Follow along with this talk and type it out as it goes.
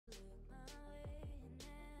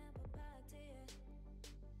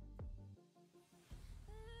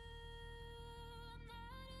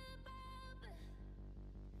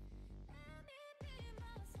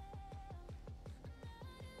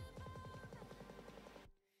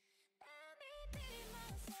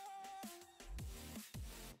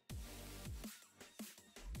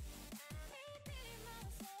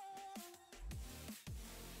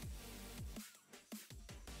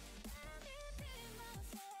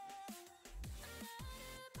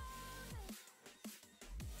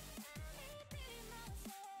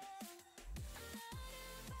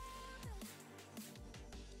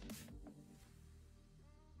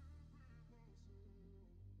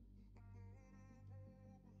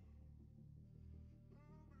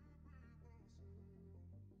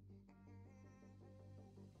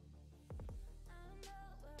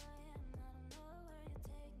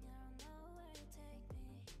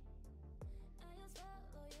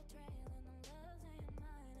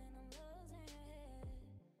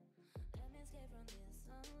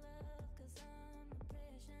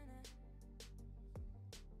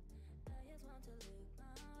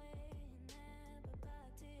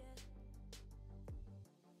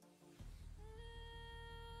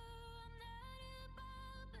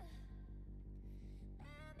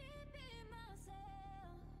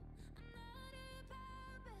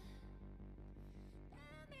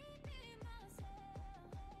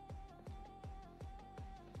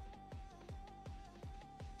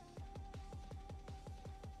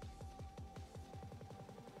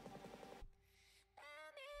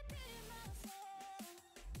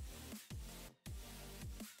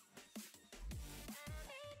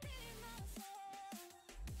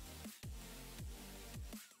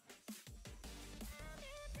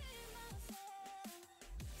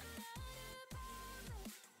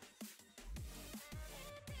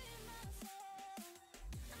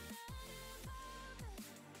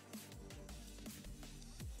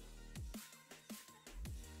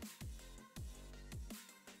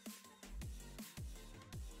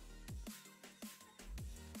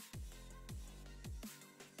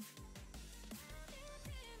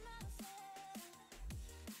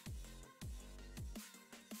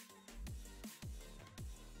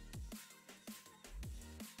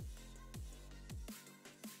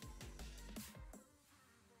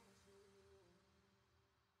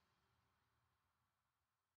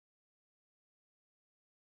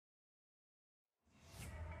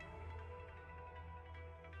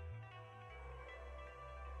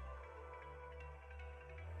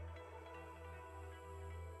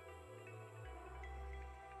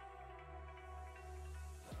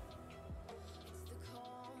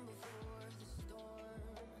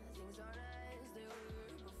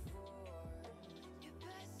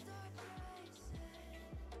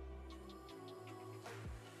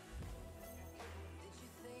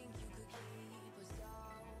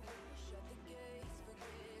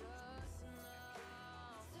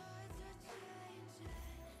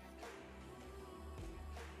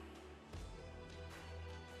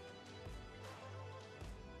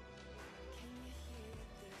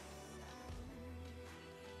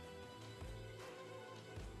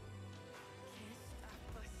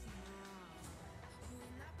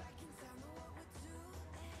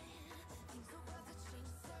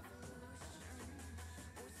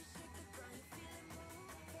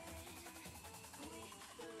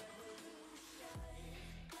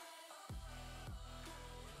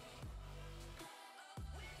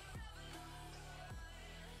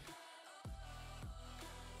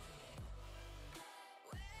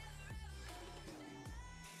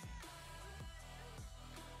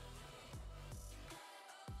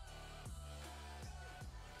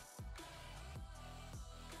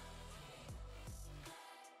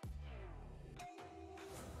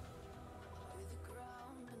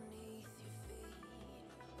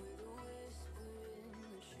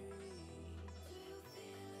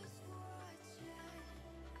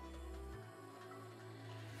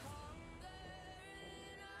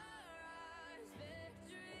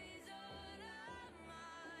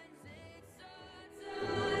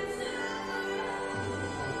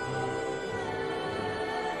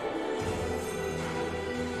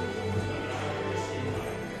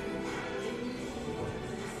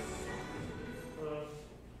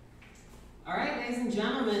and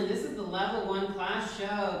gentlemen, this is the Level 1 class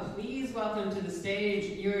show. Please welcome to the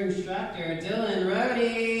stage your instructor, Dylan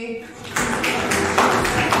Rohde.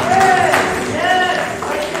 Yes!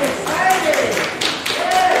 Are you excited?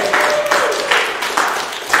 Yes!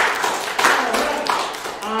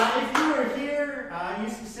 If you were here, you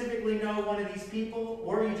specifically know one of these people,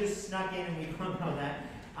 or you just snuck in and we don't know that.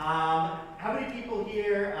 How many people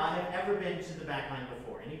here have ever been to the backline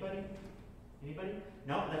before? Anybody? Anybody?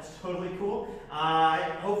 No, that's totally cool.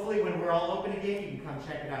 Hopefully when we're all open again, you can come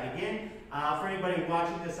check it out again. For anybody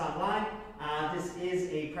watching this online, this is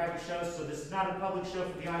a private show, so this is not a public show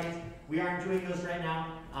for the audience. We aren't doing those right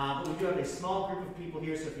now, but we do have a small group of people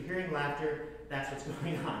here, so if you're hearing laughter, that's what's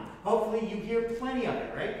going on. Hopefully you hear plenty of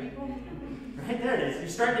it, right, people? Right, there it is. You're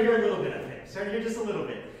starting to hear a little bit of it. Starting to hear just a little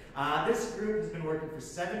bit. This group has been working for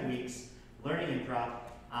 7 weeks, learning improv.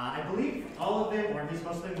 I believe all of them, or at least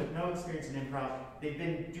most of them with no experience in improv, they've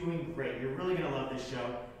been doing great. You're really going to love this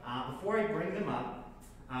show. Before I bring them up,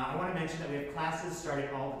 I want to mention that we have classes starting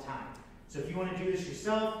all the time. So if you want to do this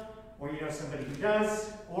yourself, or you know somebody who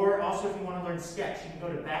does, or also if you want to learn sketch, you can go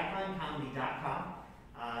to backlinecomedy.com.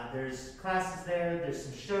 There's classes there, there's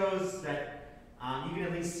some shows that you can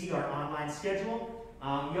at least see our online schedule.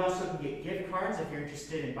 You also can get gift cards if you're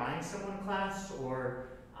interested in buying someone a class or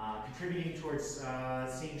contributing towards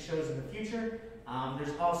seeing shows in the future.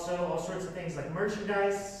 There's also all sorts of things like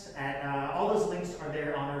merchandise. All those links are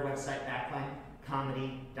there on our website,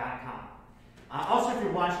 backlinecomedy.com. Also, if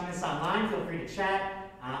you're watching this online, feel free to chat.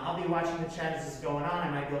 I'll be watching the chat as this is going on. I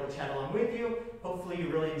might be able to chat along with you. Hopefully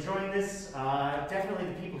you're really enjoying this. Definitely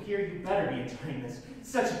the people here, you better be enjoying this.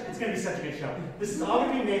 It's going to be such a good show. This is all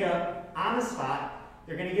going to be made up on the spot.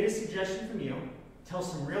 They're going to get a suggestion from you, tell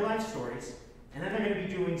some real life stories, and then they're going to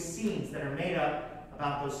be doing scenes that are made up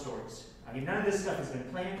about those stories. I mean, none of this stuff has been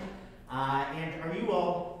planned. And are you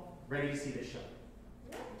all ready to see this show?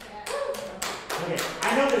 Okay,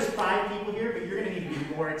 I know there's 5 people here, but you're going to need to be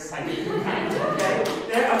more excited than that, okay?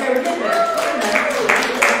 Okay, we're getting there.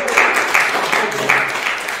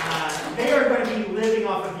 They are going to be living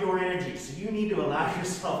off of your energy, so you need to allow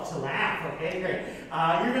yourself to laugh, okay? Great.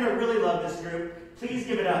 You're going to really love this group. Please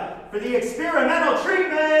give it up for the Experimental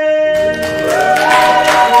Treatment!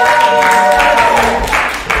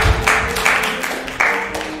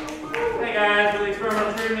 Hey guys, for the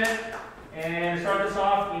Experimental Treatment. And to start this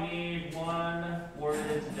off, we need one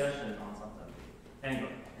worded suggestion on something.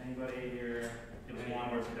 Anybody here give me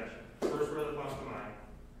one word suggestion? First word that comes to mind.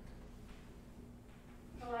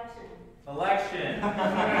 Election.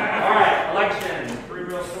 Alright, election. 3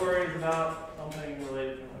 real stories about something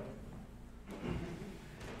related to it.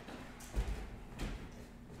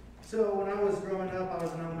 So when I was growing up, I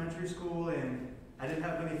was in elementary school and I didn't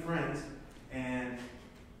have many friends. And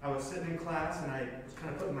I was sitting in class and I was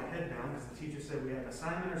kind of putting my head down because the teacher said we had an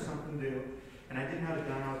assignment or something to do. And I didn't have it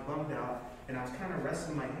done. I was bummed out. And I was kind of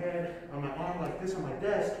resting my head on my arm like this on my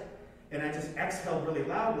desk. And I just exhaled really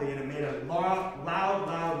loudly and it made a loud,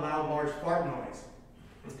 large fart noise.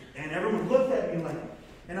 And everyone looked at me like,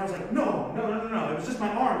 and I was like, no. It was just my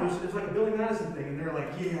arm. It was like a Billy Madison thing. And they're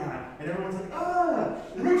like, yeah. And everyone's like,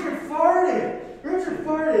 Richard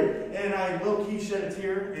farted. And I low-key shed a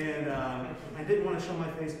tear. And I didn't want to show my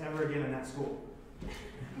face ever again in that school.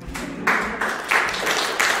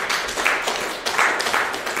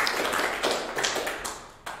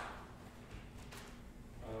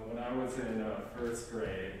 When I was in 1st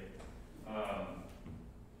grade, I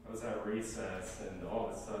was at recess and all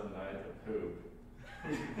of a sudden I had to poop.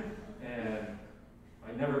 And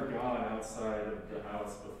I'd never gone outside of the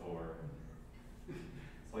house before.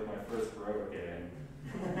 It's like my first road game.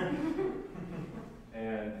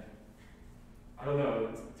 And I don't know,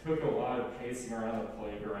 it took a lot of pacing around the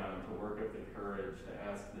playground to work up the courage to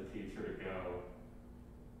ask the teacher to go.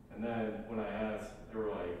 And then when I asked, they were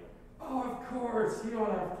like, oh, of course, you don't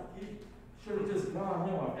have to, you should have just gone,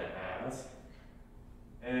 you don't have to ask.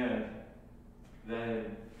 And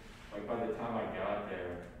then, like, by the time I got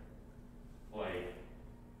there, like,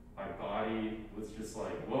 my body was just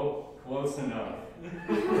like, well, close enough.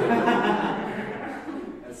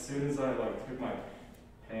 As soon as I, like, took my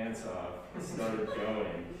pants off, I started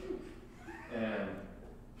going. And,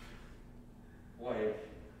 like,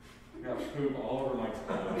 I got poop all over my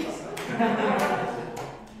clothes.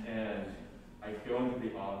 And I go into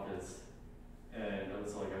the office, and I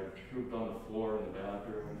was like, I pooped on the floor in the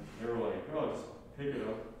bathroom. They were like, oh, just pick it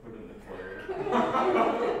up, put it in the toilet.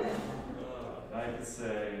 And I could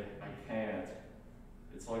say, I can't.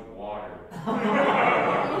 It's like water.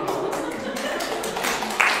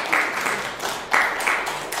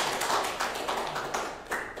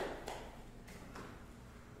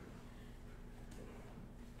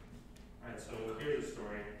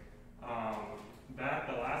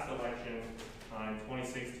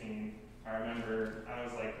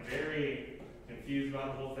 confused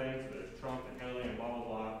about the whole thing, so there's Trump and Hillary and blah, blah,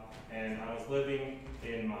 blah. And I was living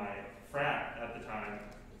in my frat at the time,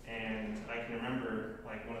 and I can remember,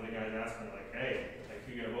 like, one of the guys asked me, like, hey, like,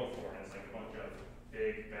 who you gonna vote for? And it's like a bunch of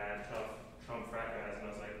big, bad, tough Trump frat guys, and I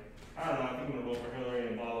was like, I don't know, I think I'm gonna vote for Hillary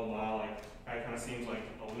and blah, blah, blah. Like, guy kind of seems like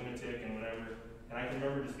a lunatic and whatever. And I can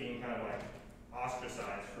remember just being kind of like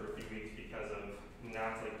ostracized for a few weeks because of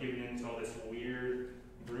not like giving into all this weird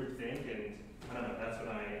group think. And I don't know, that's when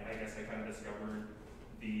I guess I kind of discovered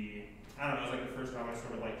I don't know, it was like the first time I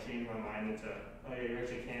sort of like changed my mind into, oh yeah, you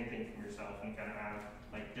actually can think for yourself and kind of have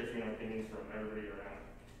like different opinions from everybody around.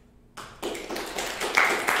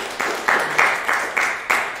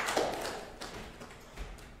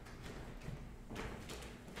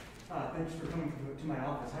 Thanks for coming to my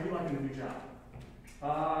office. How are you liking the new job?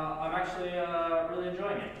 I'm actually really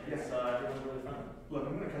enjoying it. It's really fun. Look,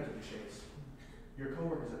 I'm going to cut to the chase. Your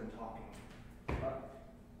coworkers have been talking.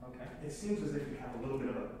 Okay. It seems as if you have a little bit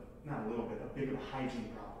of a big of a hygiene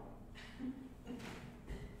problem.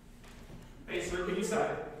 Hey sir, can you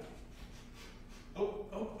sign? Oh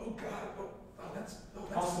God. That's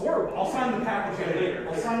horrible. I'll sign the package later.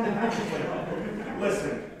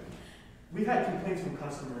 Listen, we've had complaints from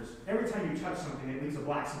customers. Every time you touch something, it leaves a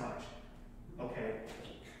black smudge. Okay.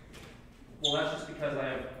 Well, that's just because I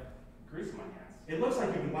have grease on my hands. It looks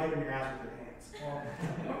like you've been wiping your ass with your hands. Well,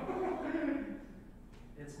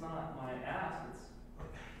 it's not my ass.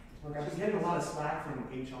 Look, I've been getting a lot of slack from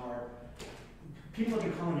HR. People have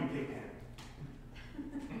been calling you Pigpen.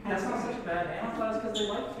 That's not such a bad name. I thought it was because they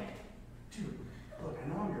liked me. Dude, look, I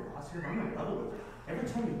know I'm your boss here, but I'm gonna double with it. Every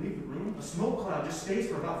time you leave the room, a smoke cloud just stays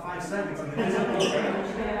for about 5 seconds and then I really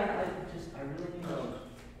need to.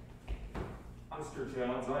 Mr.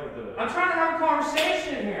 Jones, I'm trying to have a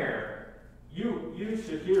conversation here. You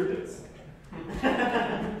should hear this.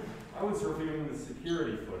 I was reviewing the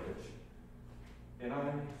security footage, and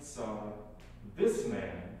I saw this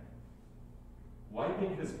man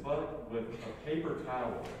wiping his butt with a paper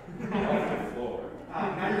towel off the floor.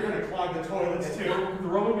 now you're gonna clog the toilets too.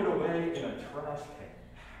 Throwing it away in a trash can.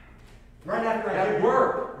 Right after I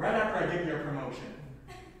give you a promotion.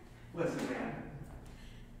 Listen, man.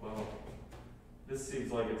 Well, this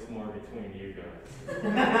seems like it's more between you guys.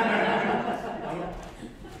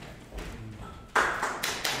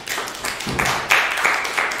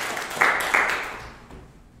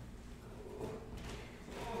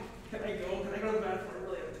 Can I go? Can I go to the bathroom? I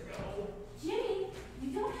really have to go. Jimmy, you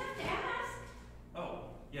don't have to ask. Oh,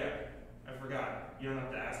 yeah, I forgot. You don't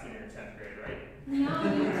have to ask me in your 10th grade, right? No,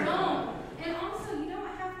 you don't. And also, you don't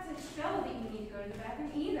have to show that you need to go to the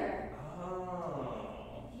bathroom either.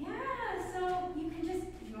 Oh. Yeah, so you can just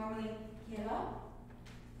normally get up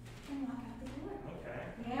and walk out the door. Okay.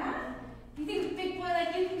 Yeah? You think a big boy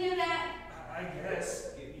like you can do that? I guess.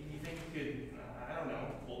 You think you could, I don't know,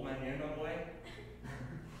 hold my hand on the way?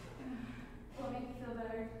 Will it make you feel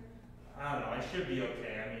better? I don't know, I should be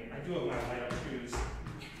okay. I mean, I do have my light up shoes.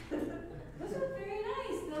 Those are very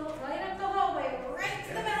nice. They'll light up the hallway right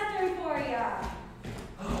to the bathroom for you.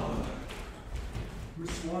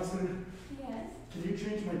 Miss Swanson, Yes? can you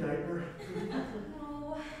change my diaper?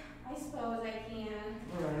 No, I suppose I can.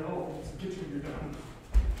 Alright, I'll get you when you're done.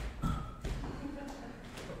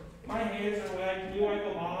 My hands are wet. Can you wipe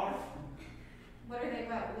them off? What are they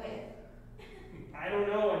wet with? I don't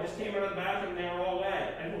know. I just came out of the bathroom and they were all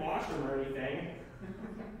wet. I didn't wash them or anything.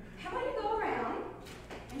 How about you go around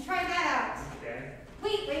and try that out? Okay.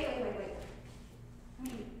 Wait. I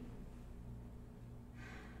mean,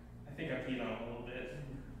 I think I peed on it a little bit.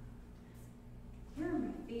 you're my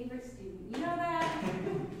favorite student. You know that?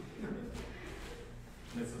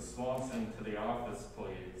 Mrs. Swanson, to the office,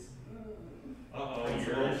 please. Uh-oh, Mr.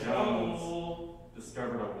 you're in Jones trouble.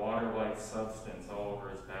 discovered a water-like substance all over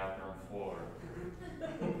his bathroom floor.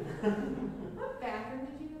 What bathroom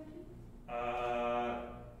did you go to?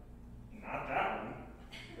 Not that one.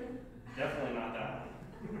 Definitely not that one.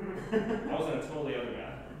 I was in a totally other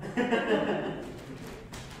bathroom.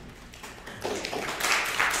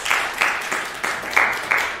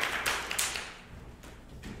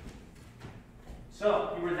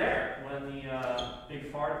 So, you were there when the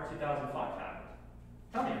big fart of 2005 happened.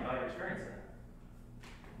 Tell me about your experience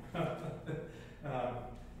there.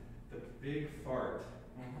 The big fart.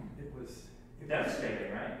 Mm-hmm. It was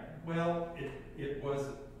Devastating, right? Well, it was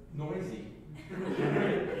noisy.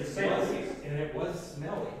 And it was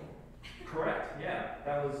smelly. Correct, yeah.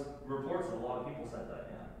 That was reports of a lot of people said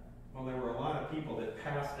that, yeah. Well, there were a lot of people that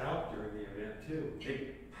passed out during the event too.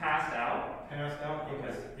 They passed out. Passed out.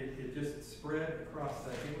 Okay. It just spread across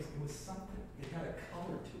that. It was something. It had a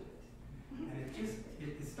color to it, and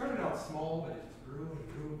it started out small, but it just grew and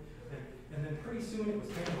grew, and then pretty soon it was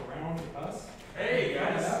kind of around us. Hey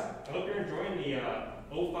guys, I hope you're enjoying the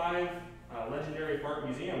 05 Legendary Fart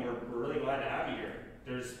Museum. We're really glad to have you here.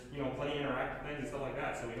 There's plenty of interactive things and stuff like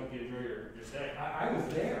that, so we hope you enjoy your stay. I was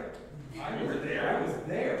there. You were there? I was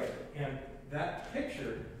there. And that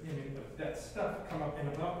picture, that stuff come up and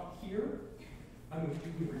about here, I mean,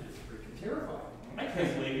 we were just freaking terrified. I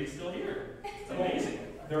can't believe you're still here. It's amazing.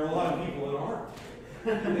 There are a lot of people that aren't.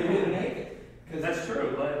 They didn't make it. That's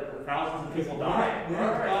true, but thousands of people died. When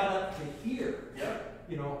it got up to here, Yep.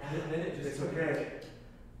 then it just... It's okay.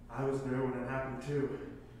 I was there when it happened too.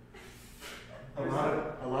 A lot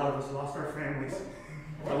of us lost our families.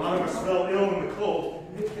 A lot of us fell ill in the cold.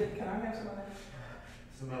 Can I have some of that?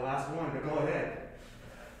 This is my last one, but go ahead.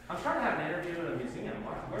 I'm trying to have an interview at a museum.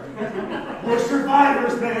 Where are you guys? We're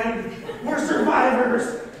survivors, man! We're survivors!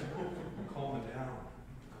 Calm it down.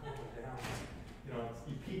 Calm it down.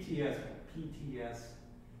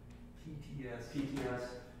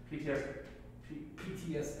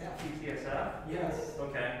 PTSF? Yes.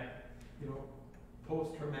 Okay.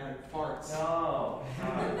 Post-traumatic farts. Oh,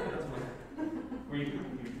 that's what.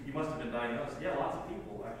 You must have been diagnosed. Yeah, lots of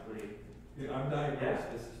people actually. Yeah, I'm diagnosed. Yeah.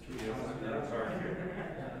 This is true. I'm sorry to hear that.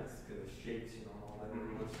 Yeah, it's because it shakes, and all that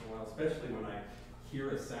every once in a while, especially when I hear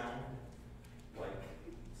a sound like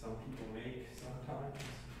some people make sometimes.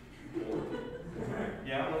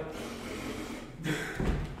 Yeah, but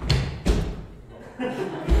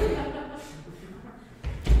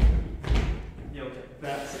yeah, okay.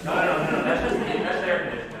 That's No, that's air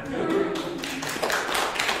conditioning.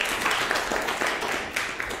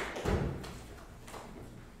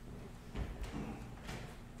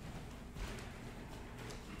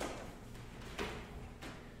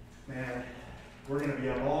 Man, we're gonna be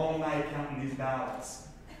up all night counting these ballots.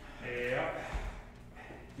 Yeah.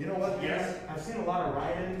 You know what, Yes? guys? I've seen a lot of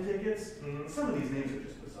write-in tickets. Mhm. Some of these names are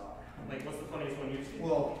just bizarre. Like, what's the funniest one you've seen?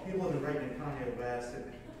 Well, people have been writing in Kanye West,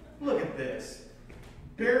 and look at this.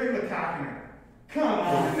 Barry McCockner. Come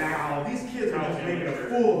on now. These kids are just making a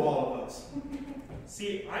fool of all of us.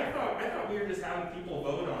 See, I thought we were just having people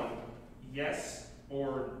vote on yes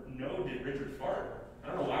or no did Richard fart. I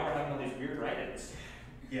don't know why we're having all these weird write-ins.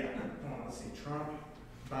 Yeah. Come on, let's see. Trump,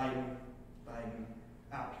 Biden.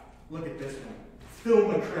 Ah, look at this one. Phil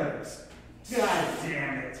McCrevis. God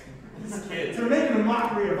damn it. These kids. They're making a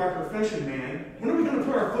mockery of our profession, man. When are we gonna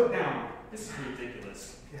put our foot down? This is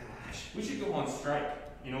ridiculous. Gosh. We should go on strike.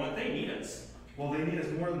 You know what? They need us. Well, they need us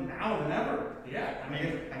more now than ever. Yeah. I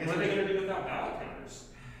mean, I guess what are we they should- going to do without ballot counters?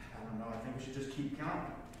 I don't know. I think we should just keep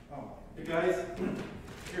counting. Oh. Hey guys,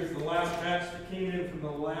 here's the last batch that came in from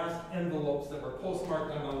the last envelopes that were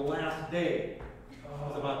postmarked on the last day. It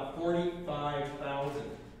was about 45,000.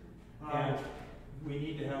 And we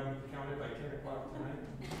need to have them counted by 10 o'clock tonight.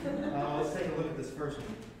 Let's take a look at this first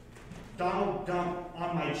one. Donald Dump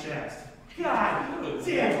on my chest. God Good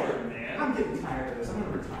damn Lord, it. man. I'm getting tired of this. I'm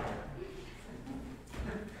gonna retire.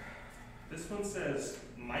 This one says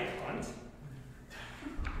Mike Hunt.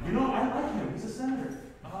 You know, I like him. He's a senator.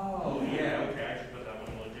 Oh, yeah. Okay, I should put that one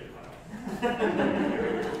in the legit file.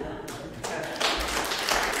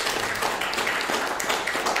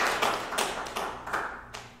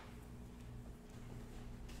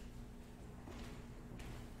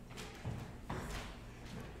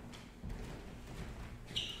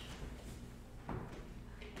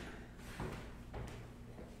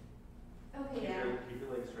 Okay, Dad. Keep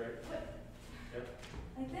your legs straight.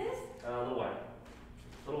 Like this? A little wide.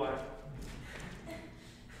 A little wide.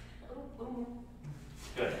 Little more.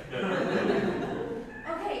 Good, good.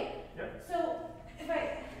 Okay. Yep. So if I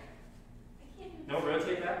can't. No,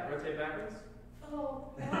 rotate back. Rotate backwards. Oh.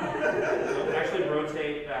 No, actually,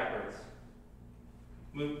 rotate backwards.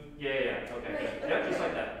 Move. Yeah. Okay. Wait, Yep, just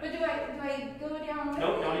like that. But do I go down with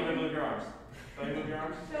Nope. it? Don't even move your arms. Don't even move your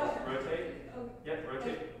arms. So- Just rotate. Oh, Yep.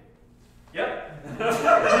 Rotate. Yep. Dad!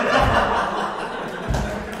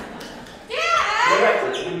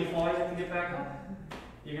 When you fall, you have to get back up.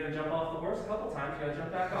 You're gonna jump off the horse a couple times. You gotta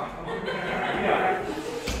jump back on. Come on. Yeah.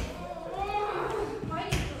 Why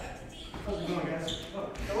do you go up to deep? How's it going, guys? Oh,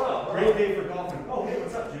 Hello. great day for golfing. Oh, hey,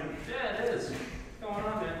 what's up, Jim? Yeah, it is. What's going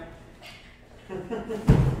on, man?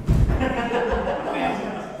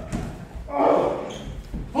 Oh!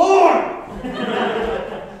 Four!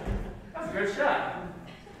 That's a good shot.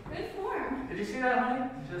 Good form. Did you see that, honey?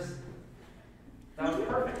 That was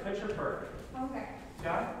perfect. Picture perfect. Okay.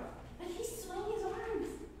 Got it? But he's swinging his arms.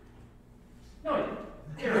 No, you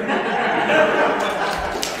didn't. Here.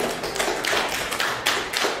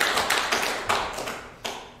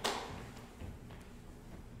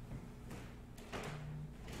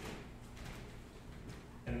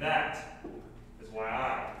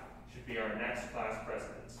 next class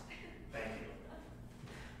president. Thank you.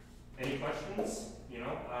 Any questions? You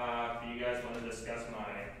know, if you guys want to discuss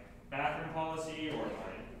my bathroom policy or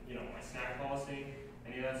my snack policy,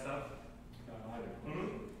 any of that stuff? I have a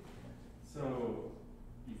question. So,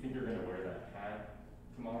 you think you're gonna wear that hat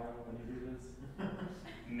tomorrow when you do this?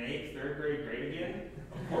 Make third grade great again?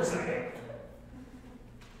 Of course I am.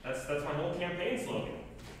 That's my whole campaign slogan.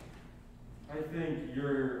 I think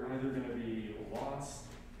you're either gonna be lost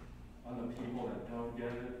on the people that don't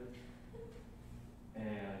get it,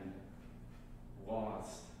 and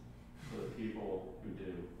lost for the people who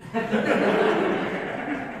do.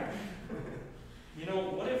 You know,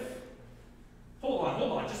 what if? Hold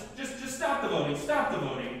on. Just stop the voting. Stop the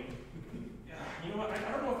voting. You know what?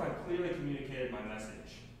 I don't know if I've clearly communicated my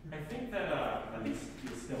message. I think that At least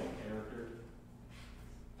you're still a character.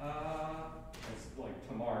 It's like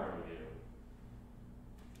tomorrow you.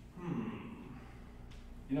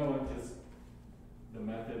 You know what? Just the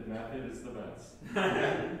method is the best.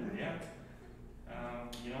 Yeah.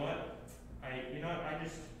 You know what?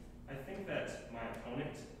 I think that my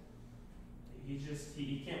opponent,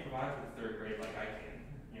 he can't provide for the third grade like I can.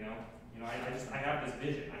 I have this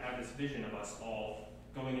vision. I have this vision of us all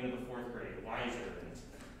going into the fourth grade wiser and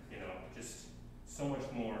just so much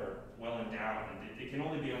more well endowed. And it can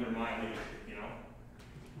only be under my leadership.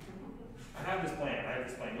 I have this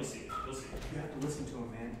plan. You'll see. You have to listen to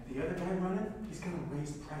him, man. The other guy running, he's gonna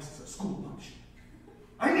raise the prices of school lunch.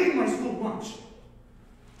 I need my school lunch.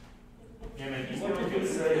 Yeah, man. What did you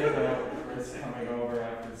say about Chris coming over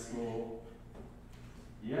after school?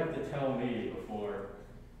 You have to tell me before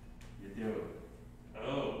you do it.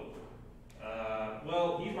 Oh.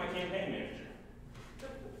 Well, he's my campaign manager.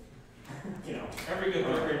 Every good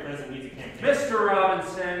third grade president needs a campaign. Mr.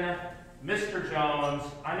 Robinson, Mr. Jones,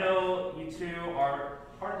 I know you two are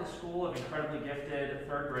part of the school of incredibly gifted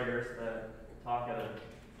third graders that talk at a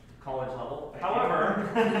college level. However,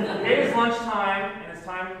 it is lunchtime and it's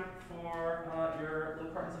time for your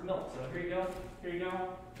little cartons of milk. So here you go,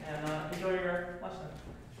 and enjoy your lunchtime.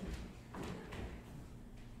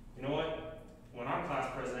 You know what? When I'm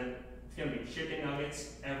class president, it's going to be chicken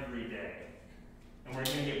nuggets every day. And we're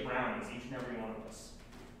going to get brownies, each and every one of us.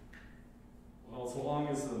 Well, so long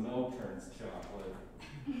as the milk turns chocolate,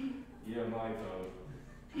 you have my vote.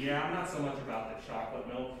 Yeah, I'm not so much about the chocolate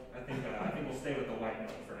milk. I think we'll stay with the white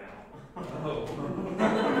milk for now.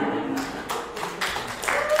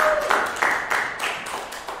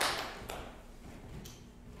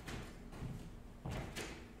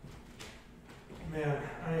 Man,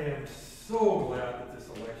 I am so glad that this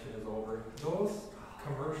election is over. Those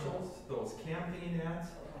commercials, those campaign ads,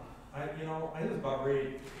 I was about ready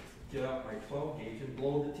to get out my 12 gauge and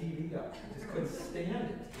blow the TV up. I just couldn't stand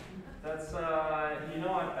it. That's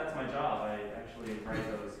that's my job. I actually write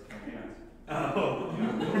those campaigns. Oh.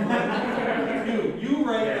 You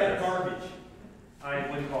write that garbage. I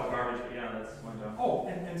wouldn't call it garbage, but yeah, that's my job. Oh,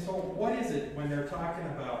 and so what is it when they're talking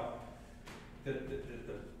about the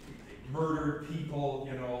murdered people,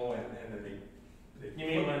 and then they You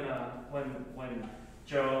mean when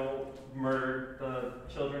Joe murdered the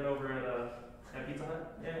children over at Pizza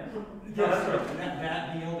Hut? Yeah. Yes,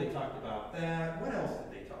 that deal, they talked about that. What else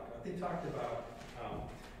did they talk about? They talked about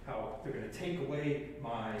how they're going to take away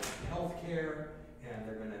my health care, and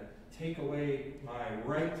they're going to take away my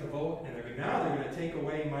right to vote, and now they're going to take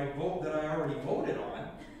away my vote that I already voted on.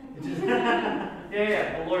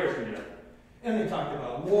 Yeah, the lawyers can do it. And they talked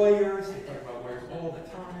about lawyers. They talked about lawyers all the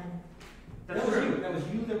time. That was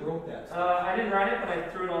you that wrote that. I didn't write it, but I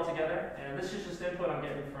threw it all together. And this is just input I'm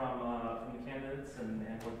getting from the candidates and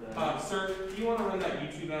what the. Sir, do you want to run that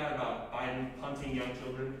YouTube ad about Biden punting young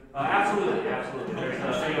children? Absolutely. There's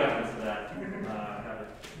video evidence of that. I have it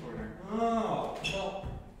over here. Oh, well,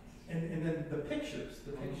 and then the pictures,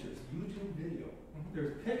 YouTube video.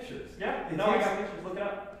 There's pictures. Yeah, It I takes- got pictures. Look it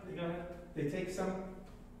up. You go ahead. They take some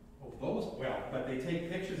of those, but they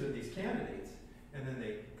take pictures of these candidates, and then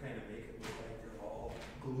they kind of make it look like they're all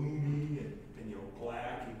gloomy and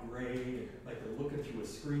black and gray, and like they're looking through a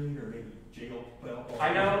screen or maybe jail.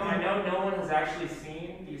 I know no one has actually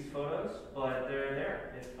seen these photos, but they're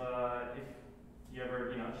there. If you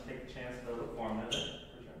ever, just take the chance to look for them, they're there,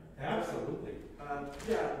 for sure. Absolutely.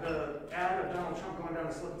 Yeah, the ad of Donald Trump going down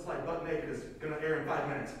a slip and slide butt naked is going to air in 5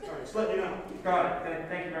 minutes. All right, just let you know. Got it.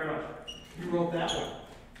 Thank you very much. You wrote that one.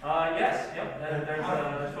 Yes. Yep. There's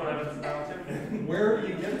photo evidence of that one too. Where do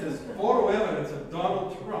you get this photo evidence of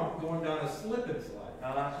Donald Trump going down a slip and slide?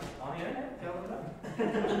 Just on the internet. Go look it up.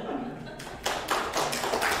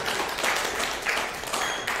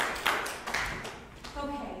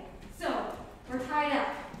 Okay, so we're tied up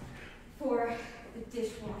for the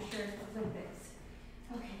dishwasher of the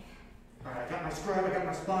scrub, I got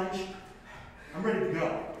my sponge. I'm ready to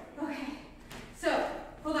go. Okay. So,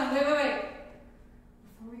 hold on, wait.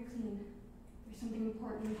 Before we clean, there's something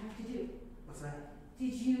important we have to do. What's that?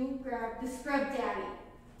 Did you grab the scrub daddy?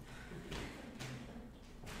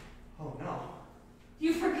 Oh no.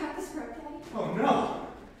 You forgot the scrub daddy? Oh no.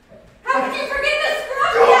 How could you forget the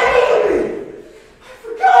scrub daddy? I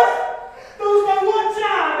forgot! That was my one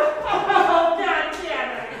job! Oh, God damn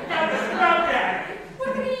it! Got the scrub daddy! What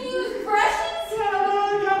are we gonna use? Brushes? Yeah,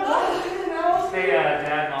 I got one, you know. Hey,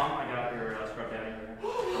 Dad, Mom, I got your scrub daddy right here.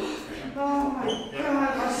 Oh my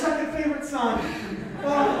God, my second favorite son.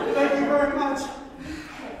 Oh, thank you very much.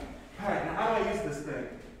 Alright, now how do I use this thing?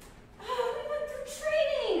 Oh, we went through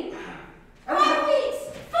training. I don't 5 weeks!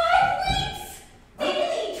 5 weeks!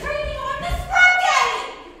 Daily training on the scrub daddy!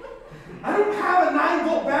 I don't have a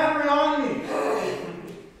 9-volt battery on me.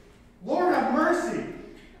 Lord have mercy.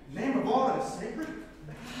 Name of all that is sacred.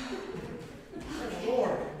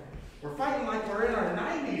 Lord, we're fighting like we're in our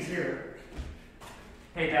 90s here.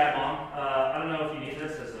 Hey, Dad, Mom, I don't know if you need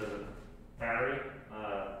this as a battery.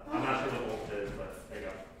 I'm not sure what volt it is, but there you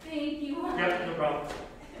go. Thank you. Yep, no problem.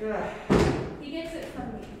 Yeah, He gets it from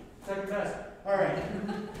me. second test. Alright. Hey,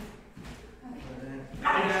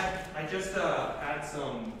 Dad, I just had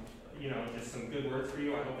some, just some good words for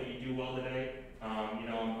you. I hope that you do well today.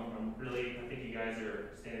 I'm really, I think you guys are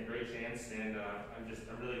standing a great chance, and I'm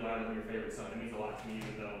really glad I'm your favorite son. It means a lot to me,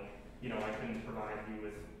 even though, I couldn't provide you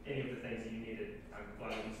with any of the things that you needed. I'm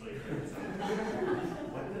glad I'm still your favorite son.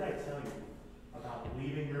 What did I tell you about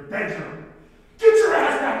leaving your bedroom? Get your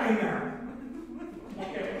ass back in there!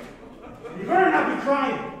 Okay. You better not be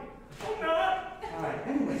crying! I'm not. Alright,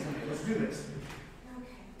 anyways, let's do this.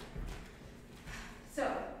 Okay. So,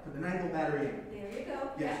 Put the 9-volt battery in. there you go.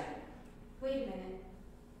 Yes. Yeah. Wait a minute.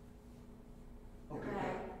 The Okay.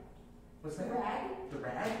 rag. What's The that? rag? The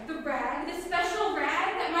rag? The rag? The special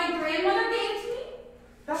rag that my grandmother gave to me?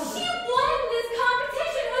 That was She won this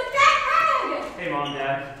competition with that rag! Hey, Mom,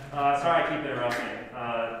 Dad. Sorry I keep interrupting.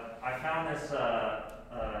 I found this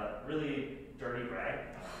really dirty rag.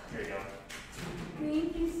 Here you go.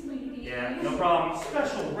 Thank you, sweetie. Yeah, no problem.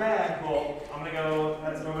 special rag. Cool. I'm gonna go.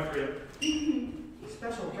 That's a moment for you.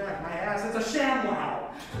 Special rag, my ass. It's a ShamWow.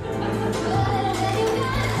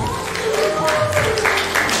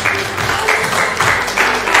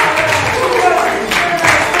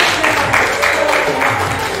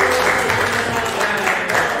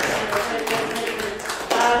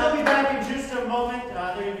 They'll be back in just a moment.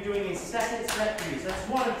 They're going to be doing a second set for you. So that's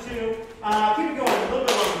 1 of 2. Keep it going a little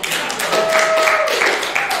bit longer.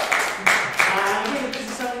 Again, if this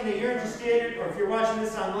is something that you're interested in, or if you're watching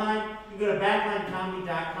this online, you can go to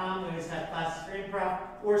backlinecomedy.com. We always have classes for improv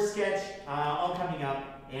or sketch, all coming up.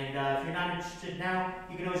 And if you're not interested now,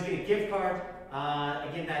 you can always get a gift card.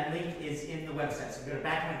 Again, that link is in the website. So go to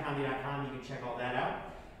backlinecomedy.com. You can check all that out.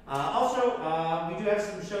 Also, we do have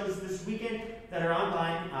some shows this weekend that are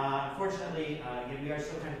online. Unfortunately, again, we are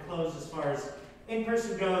still kind of closed as far as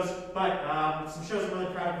in-person goes, but some shows I'm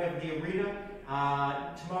really proud of. We have the Arena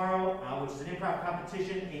tomorrow, which is an improv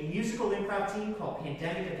competition, a musical improv team called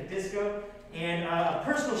Pandemic at the Disco, and a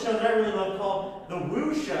personal show that I really love called The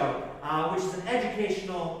Woo Show, which is an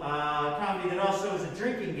educational comedy that also is a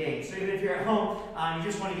drinking game. So even if you're at home and you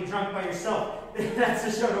just want to get drunk by yourself, that's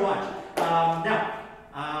the show to watch. Now,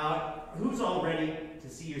 who's all ready to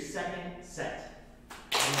see your second set?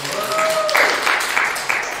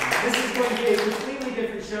 This is going to be a completely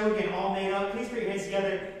different show, again, all made up. Please put your hands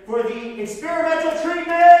together for the experimental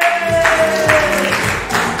treatment!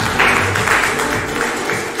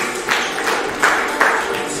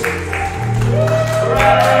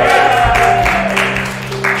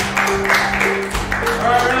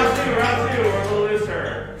 Round two, we're a little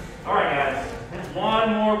looser. All right, guys.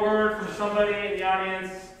 One more word from somebody in the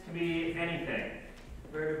audience. Could be anything.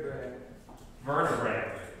 Vertebrae. Vertebrae.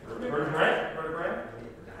 Vertebrae? Vertebrae?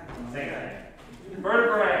 Same thing.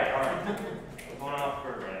 Vertebrae. All right. Going off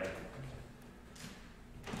vertebrae.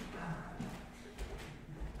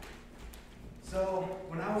 So,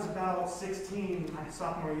 when I was about 16, my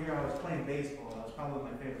sophomore year, I was playing baseball. That was probably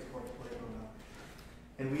my favorite sport to play growing up.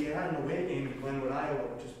 And we had an away game in Glenwood, Iowa,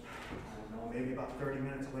 which is, I don't know, maybe about 30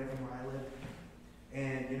 minutes away from where I live.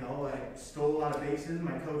 And, I stole a lot of bases.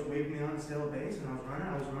 My coach waved me on to steal a base, and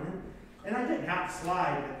I was running. And I did not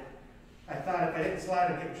slide, but I thought if I didn't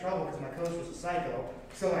slide, I'd get in trouble because my coach was a psycho.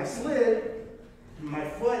 So I slid, and my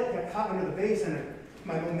foot got caught under the base, and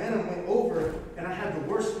my momentum went over, and I had the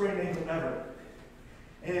worst sprained ankle ever.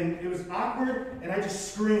 And it was awkward, and I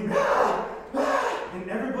just screamed, "Ah! Ah!" And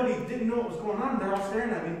everybody didn't know what was going on. They're all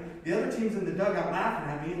staring at me. The other team's in the dugout laughing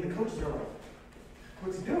at me, and the coaches are like,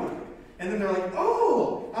 "What's he doing?" And then they're like,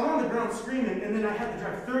 oh, I'm on the ground screaming, and then I had to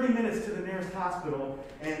drive 30 minutes to the nearest hospital,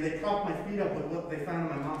 and they propped my feet up with what they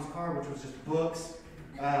found in my mom's car, which was just books,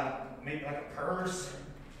 maybe like a purse,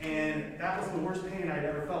 and that was the worst pain I'd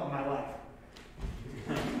ever felt in my life.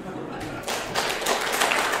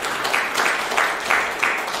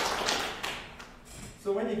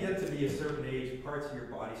 So when you get to be a certain age, parts of your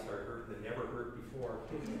body start hurting that never hurt before.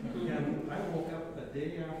 And I woke up the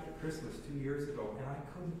day after Christmas 2 years ago, and I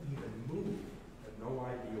couldn't even move. I had no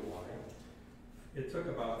idea why. It took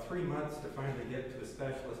about 3 months to finally get to a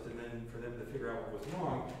specialist, and then for them to figure out what was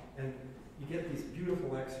wrong. And you get these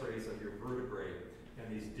beautiful x-rays of your vertebrae and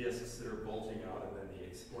these discs that are bulging out, and then they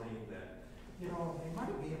explain that, you know, they might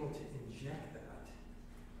be able to inject that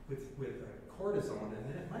with cortisone, and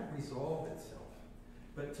then it might resolve itself.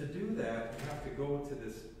 But to do that, you have to go to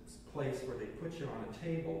this place where they put you on a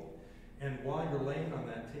table, and while you're laying on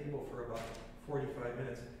that table for about 45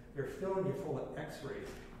 minutes, they're filling you full of x-rays,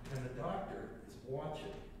 and the doctor is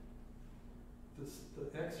watching the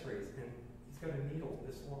x-rays, and he's got a needle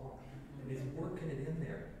this long, and he's working it in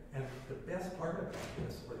there. And the best part about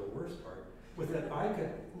this, or the worst part, was that I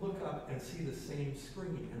could look up and see the same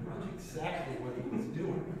screen and watch exactly what he was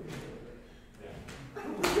doing.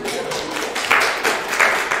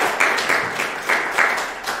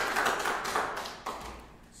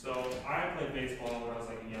 So I played baseball when I was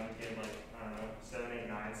like a young kid, like, I don't know, 7, 8,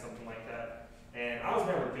 9, something like that. And I was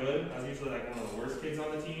never good. I was usually like one of the worst kids on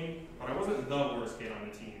the team, but I wasn't the worst kid on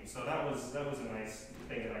the team. So that was a nice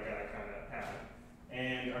thing that I got to kind of have.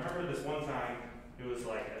 And I remember this one time, it was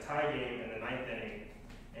like a tie game in the 9th inning,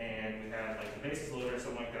 and we had like the bases loaded or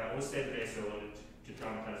something like that. We'll say the bases are loaded to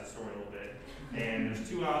dramatize the story a little bit. And there's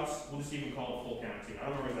 2 outs. We'll just even call it full count team. I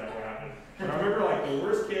don't remember exactly what happened. But I remember like the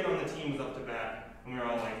worst kid on the team was up to bat, and we were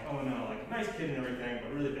all like, oh no, like nice kid and everything,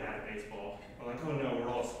 but really bad at baseball. We're like, oh no, we're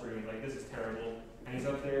all screwed. Like this is terrible. And he's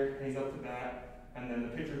up there, and he's up to bat, and then the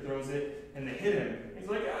pitcher throws it, and they hit him. He's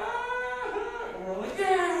like, ah! And we're all like,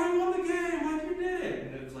 yeah, we won the game. Like you did it.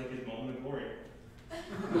 And it was like his moment of glory.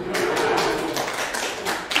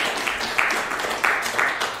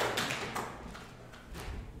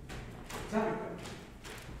 Tell me,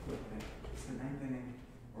 look, man, it's the 9th inning.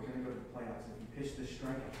 We're gonna go to the playoffs. If you pitch this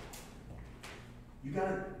strikeout, you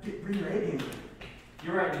gotta bring your A game.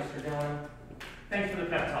 You're right, Mr. Dillon. Thanks for the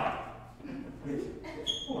pep talk. Wait,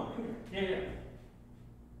 hold on, come here. Yeah.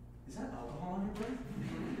 Is that alcohol on your breath?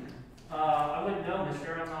 I wouldn't know, Mr.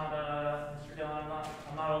 I'm not, Mr. Dillon,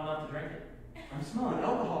 I'm not old enough to drink it. I'm smelling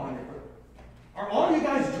alcohol on your breath. Are all you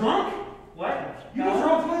guys drunk? What? You guys are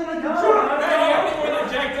all playing like you're No, drunk. no, Hey, everyone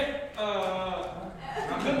objected.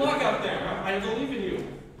 Good luck out there. I believe in you.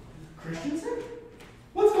 Christensen?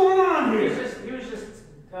 What's going on He here? was just, he was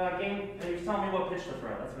telling me what pitch to throw.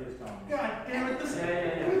 That's what he was telling me. God damn it, this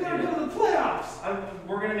Yeah. we gotta go to the playoffs.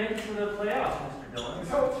 We're gonna make it to the playoffs, Mr. Dillon.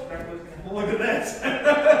 So- That's what's gonna happen. Look at this.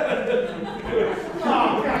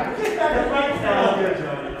 Oh, God. Get back to right field.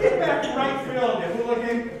 Get back to right field, you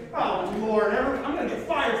hooligan. Oh, Lord. I'm going to get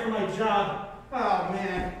fired from my job. Oh,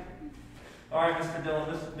 man. All right, Mr.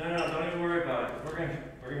 Dillon. No, don't even worry about it. We're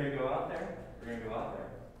gonna go out there.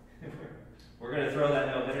 We're gonna throw that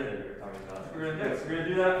no hitter that you were talking about. We're gonna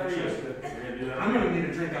do that for you. We're gonna do that. I'm going to need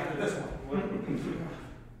a drink after this one.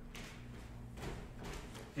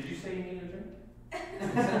 Did you say you needed a drink?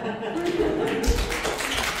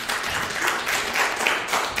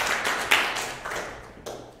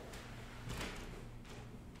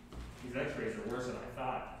 These x-rays are worse than I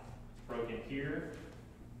thought. It's broken here,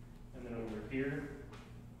 and then over here,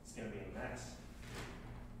 it's going to be a mess.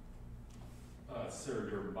 Sir,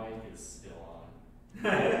 your mic is still on.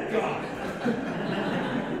 God.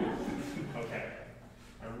 Okay.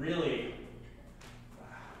 I really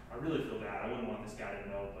feel bad. I wouldn't want this guy to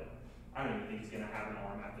know, but I don't even think he's going to have an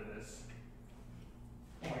arm after this.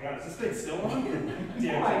 Oh my God, is this thing still on?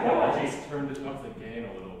 Damn, I just turned it up the gain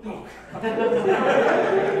a little bit. Oh, It's the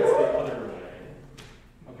other way.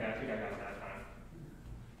 okay, I think I got it that time.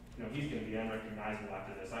 You know, he's going to be unrecognizable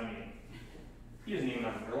after this. I mean, he doesn't even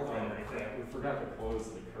have a girlfriend or anything. We forgot to close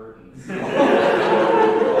the curtains.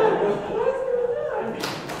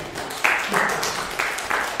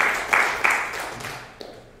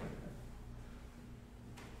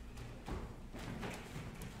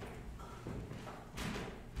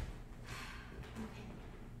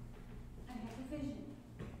 I have a vision.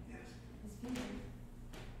 Yes. This vision.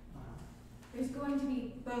 There's going to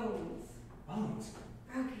be bones. Bones.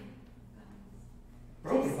 Broken bones.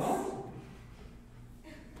 Broken bones?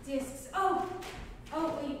 Discs. Oh,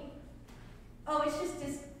 wait. Oh, it's just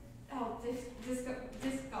disc golf.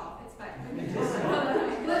 It's fine. Okay.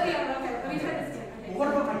 Let me try this again. Okay. Well, what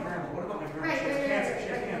about my grandma? What about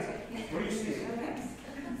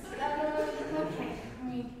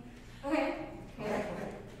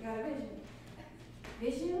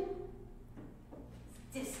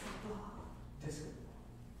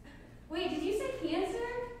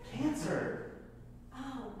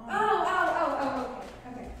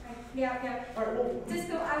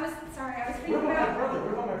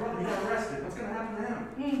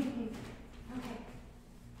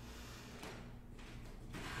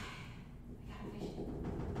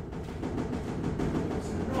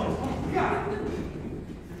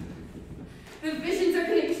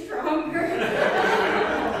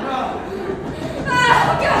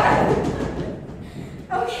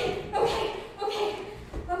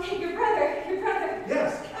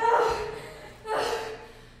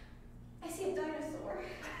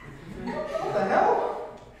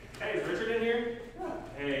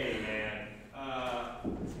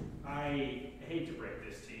hate to break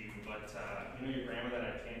this to you, but you know your grandma that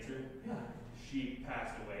had cancer? Yeah. She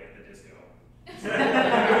passed away at the disco.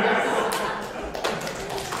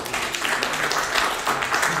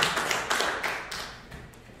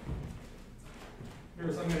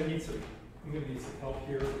 I'm gonna need some help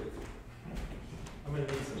here. I'm gonna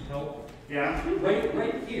need some help. Yeah. Right here.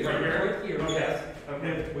 Right here? Right here. Okay. Yes.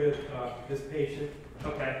 Okay. With this patient.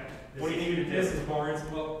 Okay. This What do you need me to do? Mrs. Barnes.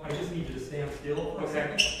 Well, I just need you to stand still for a Okay.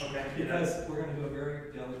 second. Okay. Because we're gonna do a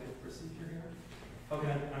very delicate procedure here. Okay.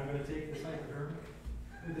 And I'm gonna take this hypodermic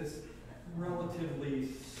with this relatively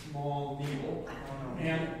small needle,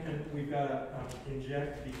 and we've got to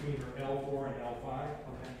inject between her L4 and L5.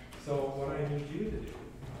 Okay. So what I need you to do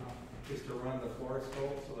is to run the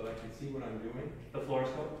fluoroscope so that I can see what I'm doing. The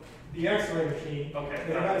fluoroscope? The X-ray machine. Okay.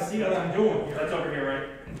 But I got to see what I'm doing here. That's over here, right?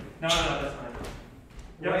 No, that's fine.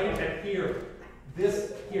 Yep, Right okay. here.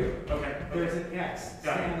 This here. Okay. There's an X.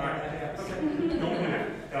 Got it. Stand All on right. that X. Okay. Don't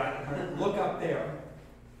move. Got it. Look up there.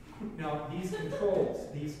 Now, these controls.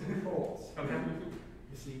 Okay.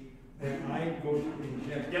 You see, when I go to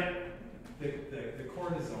inject Yep. the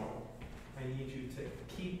cortisone, I need you to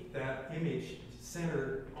keep that image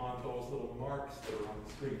centered on those little marks that are on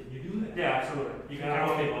the screen. Can you do that? Yeah, absolutely. You can Now,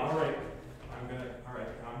 count okay, it. all right.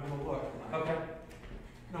 I'm gonna look. Okay.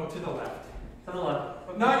 No, to the left. To the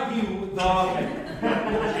left. Not you, the. Got it.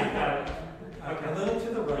 A little to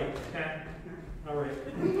the right. Okay. All right.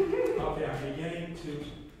 Okay, I'm beginning to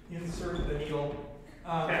insert the needle.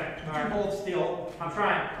 Okay. You hold still. I'm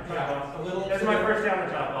trying, Yeah, boss. a little. This is to my the- first day on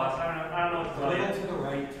the job, boss. I don't know what to A tell little you. to the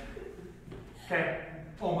right. Okay.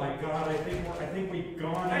 Oh my God! I think we've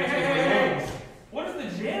gone Hey, into hey, the hey, lungs. hey! What is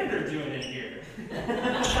the janitor doing in here?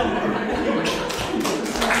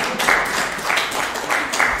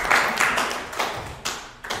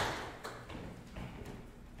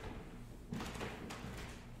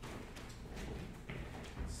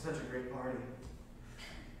 Such a great party.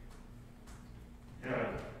 Yeah.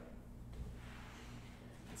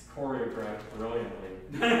 It's choreographed brilliantly.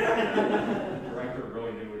 The director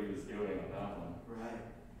really knew what he was doing on that one. Right.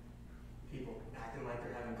 People acting like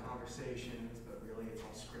they're having conversations, but really it's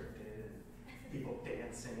all scripted. And people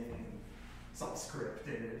dancing, and it's all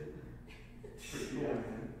scripted. Pretty cool,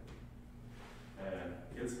 man. And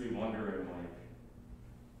it gets me wondering, like,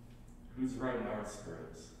 who's writing our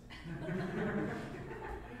scripts?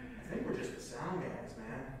 I think we're just the sound guys,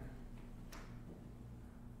 man.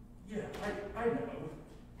 Yeah, I know.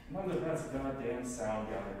 None of that's goddamn sound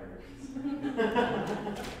guy.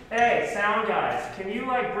 Hey, sound guys, can you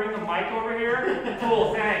like bring the mic over here?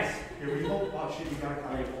 Cool, thanks. Here we go. Oh shit, you got a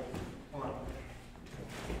copy. Hold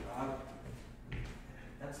on.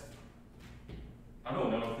 That's I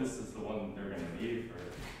don't know if this is the one they're gonna need for.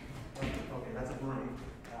 okay. That's a broom.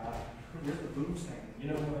 Where's the boom stand? You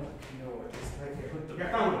know what? It's right here. Yeah,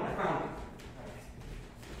 I found it.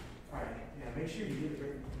 All right. Yeah, make sure you get it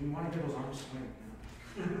right. You want to get those arms swing.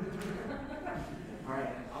 You know? All right.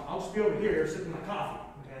 I'll just be over here sipping my coffee.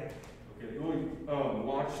 Okay. Okay,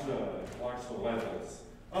 watch the levels.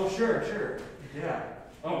 Oh, sure. Yeah.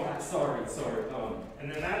 Oh, sorry.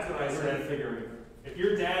 And then that's what I I started said. figuring. If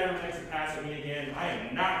your dad ever makes a pass at me again, I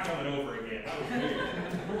am not coming over again. That was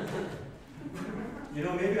weird. You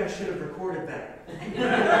know, maybe I should have recorded that.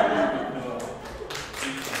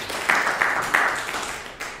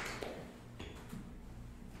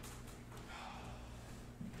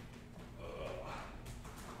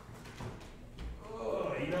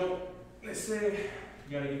 You know, they say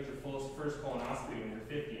you gotta get your first colonoscopy when you're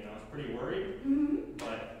 50, and I was pretty worried,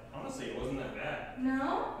 but honestly, it wasn't that bad.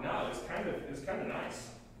 No? No, it was kind of nice.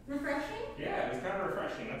 Refreshing? Yeah, it was kind of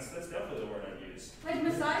refreshing. That's definitely the word I'd use. Like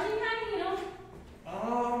massaging kind of, you know?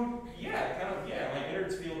 Yeah, my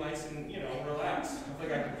innards feel nice and, relaxed. I feel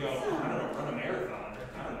like I could go, I don't know, run a marathon,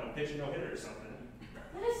 or, I don't know, pitch a no-hitter or something.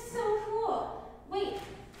 That is so cool. Wait,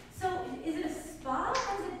 so is it a spa or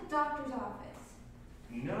is it a doctor's office?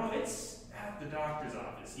 No, it's at the doctor's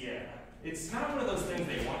office, yeah. It's not one of those things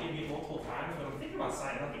they want you to be multiple times, but I'm thinking about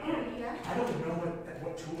signing up again. Oh, yeah? I don't know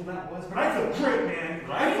what tool that was, but I feel great, man.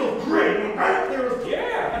 Right? I feel great. Right up there was.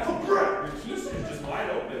 Yeah! I feel great. Your keister is just wide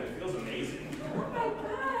open. It feels amazing. Oh my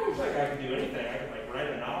It's gosh. like I could do anything. I could write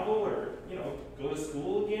a novel or, go to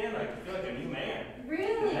school again. I could feel like a new man. The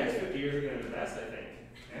Really? next 50 years are going to be the best, I think.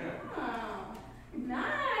 Yeah. Oh,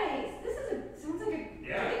 nice. Sounds like a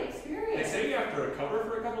Yeah. great They experience. say you have to recover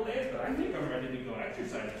for a couple days, but I think I'm ready to go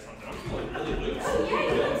exercise or something. I'm feeling really loose. Oh yeah, you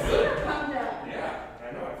Feeling look good. super pumped up. Yeah,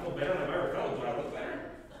 I know. I feel better than I've ever felt. Do I look better?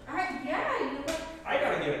 Yeah, you look. I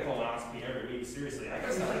gotta get a colonoscopy every week. Seriously, I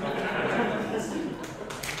gotta start looking at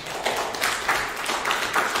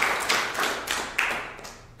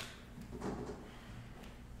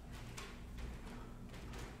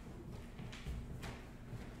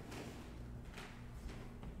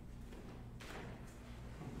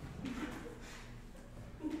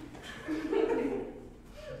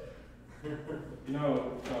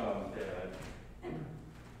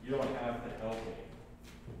You don't have to help me.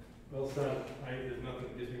 Well, son, there's nothing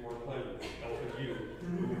that gives me more pleasure than helping you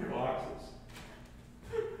move boxes.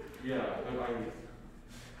 Yeah, but I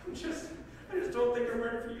just don't think I'm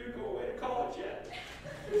ready for you to go away to college yet.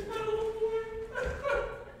 Here's my little boy.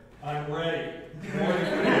 I'm ready. I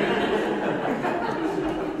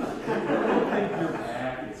don't think your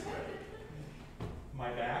back is ready. My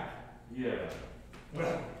back? Yeah.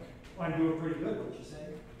 Well, I'm doing pretty good, wouldn't you say?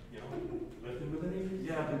 You know, lifting with the knees.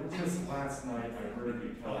 Yeah, but just last night I heard you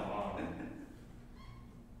tell Mom,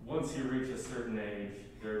 once you reach a certain age,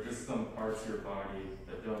 there are just some parts of your body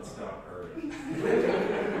that don't stop hurting.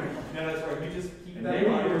 Yeah, that's right. You just keep And that in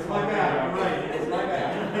maybe mind. you were It's my talking back. about- You're right. It's my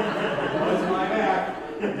back. It's my back.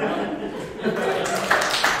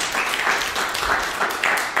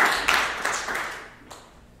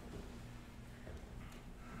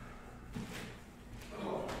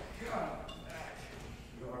 Oh, God.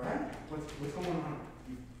 You all right? What's going on?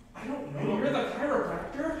 I don't know. You're the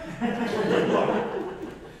chiropractor. Look,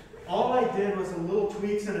 all I did was a little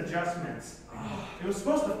tweaks and adjustments. It was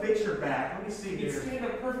supposed to fix your back. Let me see You'd here. stand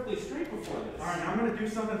up perfectly straight before this. All right, I'm going to do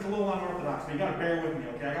something that's a little unorthodox, but you got to bear with me,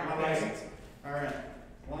 okay? I got my license. All right.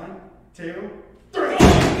 1, 2, 3. Oh,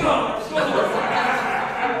 God!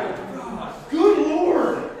 Good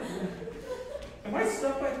Lord! Am I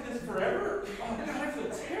stuck like this forever? Oh, God, I feel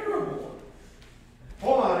terrible.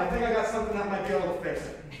 Hold on, I think I got something that might be able to fix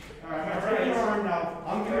it. All right, I'm going to take your arm now.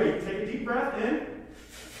 On 3. Take a deep breath in.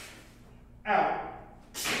 Out.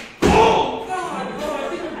 Oh, God! Oh, I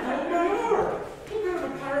think I broke my arm. What kind of a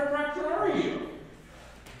chiropractor are you?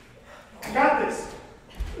 I got this.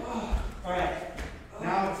 All right.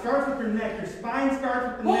 Now it starts with your neck. Your spine starts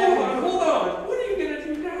with the neck. Hold on. What are you going to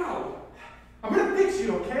do now? I'm going to fix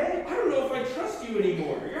you, okay? I don't know if I trust you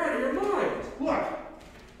anymore. You're out of your mind. Look.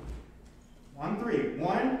 1, 3.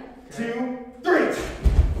 1, 2, 3.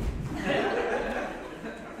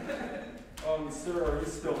 Sir, are you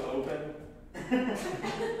still open? I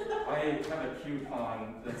have a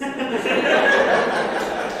coupon that's...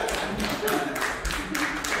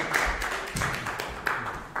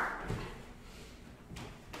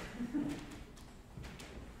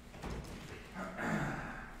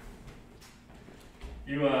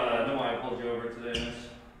 You know why I pulled you over today, miss?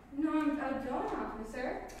 No, I don't,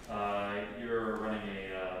 officer. You're running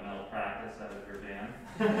a mental practice out of your van.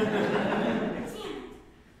 Damn it.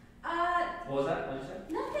 What was that? What did you say?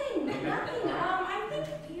 Nothing. Nothing. I think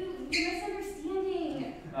you're misunderstanding.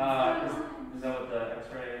 Is that what the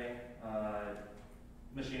X-ray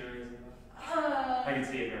machinery is? I can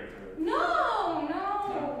see it very clearly. No.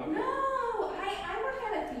 Okay. I work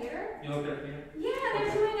at a theater. You look at it? Yeah,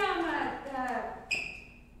 they're doing ER.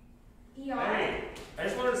 Hey, I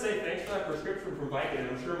just wanted to say thanks for that prescription from Vicodin.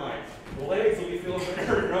 I'm sure my legs will be feeling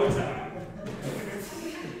better in no time.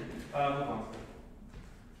 Move on.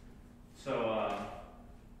 So,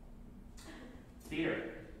 theater.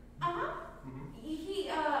 Uh-huh. Mm-hmm. He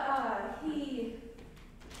Advil.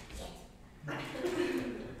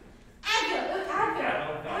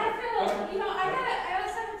 You know, I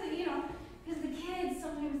always have to, because the kids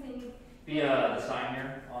sometimes they need. The sign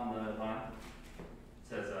here on the line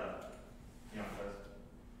says, you know what it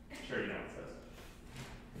says? Sure you know what it says.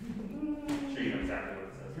 Sure you know exactly what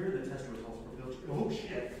it says. Here are the test results for Bill. Oh,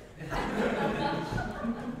 shit.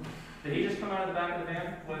 Did he just come out of the back of the van?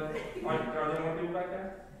 What, are there more people back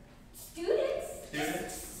there? Students.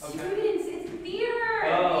 Students? Okay. Students. It's theater.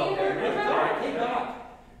 Oh, Theater. okay. Remember? Hey, Doc.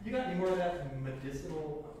 You got any more of that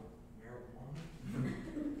medicinal marijuana?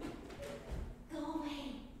 Go away.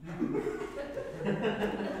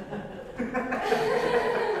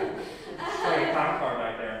 Sorry, clown car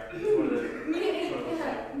back there. That's what it is. That's what it looks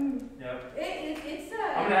like. Yep. It's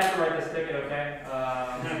I'm gonna have to write this ticket, okay? I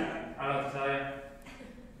don't know what to tell you.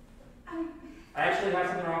 I actually have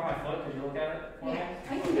something wrong with my foot. Could you look at it for me? Yeah,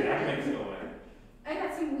 I can Okay, do I can that. make this go away. I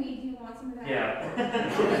got some weed. Do you want some of that? Yeah.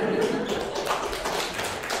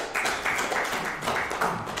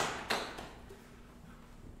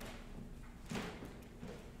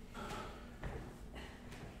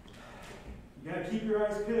 You gotta keep your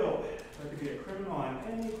eyes peeled. There could be a criminal on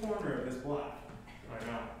any corner of this block. I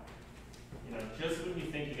know. Just when you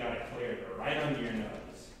think you got it cleared, they're right under your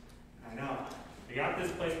nose. I know. They got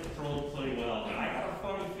this place patrolled pretty well, but I got a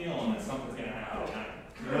funny feeling that something's gonna happen tonight.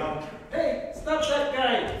 You know, Hey, stop that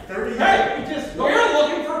guy! 30 Hey, he just stole. We're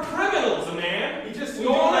looking for criminals, man! He just We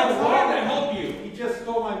stole don't my have time to wallet. help you. He just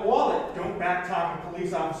stole my wallet. Don't backtalk a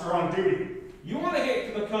police officer on duty. You want to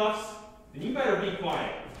get to the cuffs? Then you better be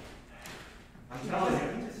quiet. I'm telling you,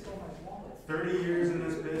 He just stole my wallet. 30 years in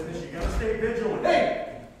this business, you gotta stay vigilant. Hey!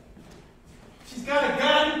 She's got a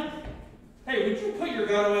gun! Hey, would you put your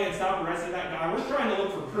gun away and stop arresting that guy? We're trying to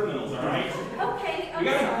look for criminals, all right? Okay, I'm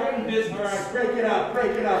We got sorry. important business. All right, break it up,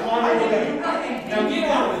 break it up. I didn't do Okay. Now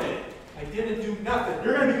get on with it. I didn't do nothing.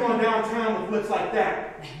 You're gonna be going downtown with lips like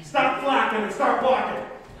that. Stop flacking and start walking.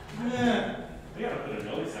 Yeah. We gotta put a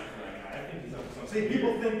notice out for that guy. I think he's up to something. See,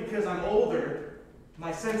 people think because I'm older,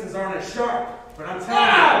 my senses aren't as sharp. But I'm telling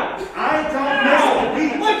Ow! you, I don't miss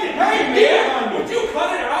the beat. Look at hey man! Would you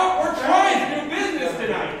cut it out? We're trying to do business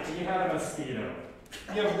tonight. You had a mosquito.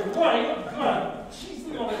 Yeah, right. God, jeez,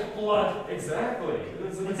 look at all that blood. Exactly.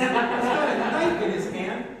 He's got a knife in his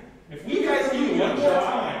hand. If we guys do one more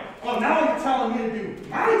time, Oh, now you're telling me to do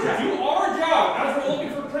my job. do our job as we're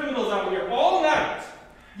looking for criminals out here all night.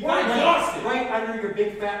 You got exhausted. Right under your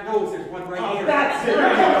big fat nose, there's one right Oh, here. that's it. You're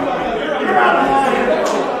out of line. You're out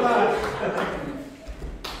of line.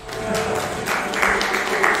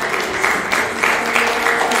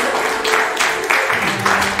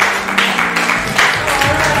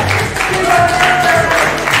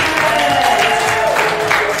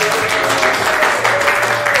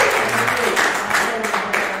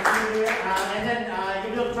 And then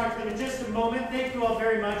you'll be able to talk to them in just a moment. Thank you all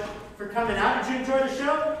very much for coming out. Did you enjoy the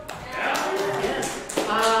show? Yes.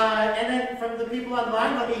 And then from the people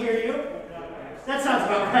online, let me hear you. That sounds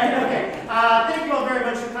about right. Okay. Thank you all very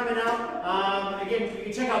much for coming out. Again, you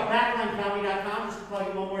can check out backlinecounty.com just to plug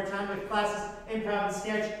it one more time with classes, improv and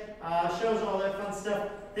sketch, shows, all that fun stuff.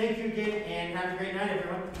 Thank you again, and have a great night,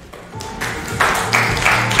 everyone.